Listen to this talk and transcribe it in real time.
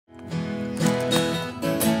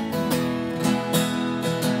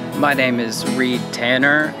My name is Reed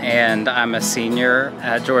Tanner, and I'm a senior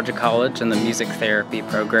at Georgia College in the music therapy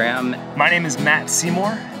program. My name is Matt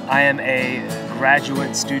Seymour. I am a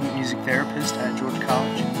graduate student music therapist at Georgia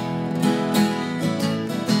College.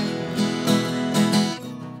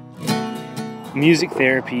 Music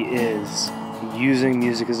therapy is using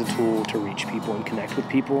music as a tool to reach people and connect with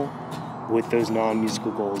people with those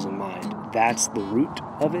non-musical goals in mind. That's the root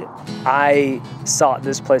of it. I sought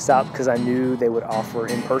this place out because I knew they would offer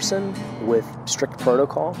in-person with strict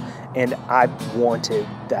protocol, and I wanted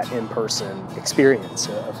that in-person experience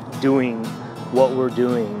of doing what we're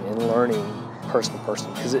doing and learning person to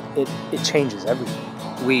person, because it changes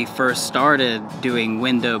everything. We first started doing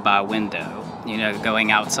window by window,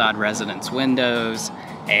 going outside residents' windows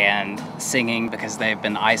and singing, because they've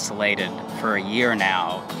been isolated for a year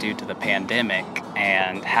now due to the pandemic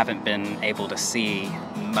and haven't been able to see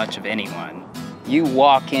much of anyone. You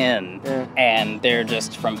walk in and they're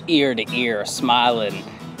just from ear to ear smiling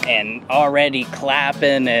and already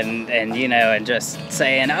clapping and just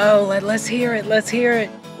saying, "Oh, let's hear it, let's hear it."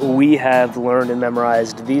 We have learned and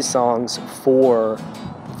memorized these songs for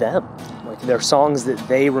them. Like, they're songs that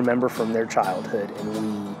they remember from their childhood, and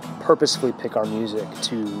we purposefully pick our music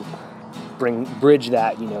to bridge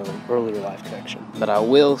that, earlier life connection. But I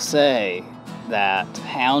will say that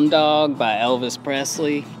Hound Dog by Elvis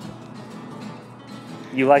Presley.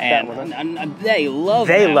 You like that one? Huh? They love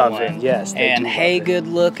They that love one. it, yes. And Hey Good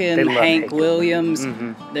Looking, Hank Williams.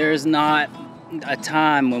 There's not a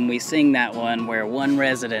time when we sing that one where one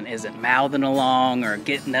resident isn't mouthing along or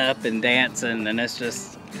getting up and dancing, and it's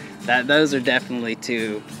just that those are definitely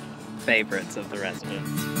two favorites of the residents.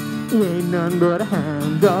 You ain't nothing but a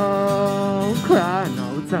hound dog, crying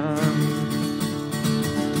all the time.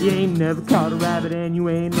 You ain't never caught a rabbit and you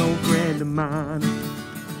ain't no friend of mine.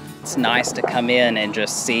 It's nice to come in and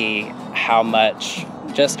just see how much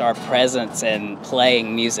just our presence and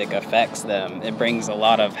playing music affects them. It brings a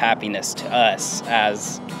lot of happiness to us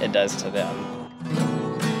as it does to them.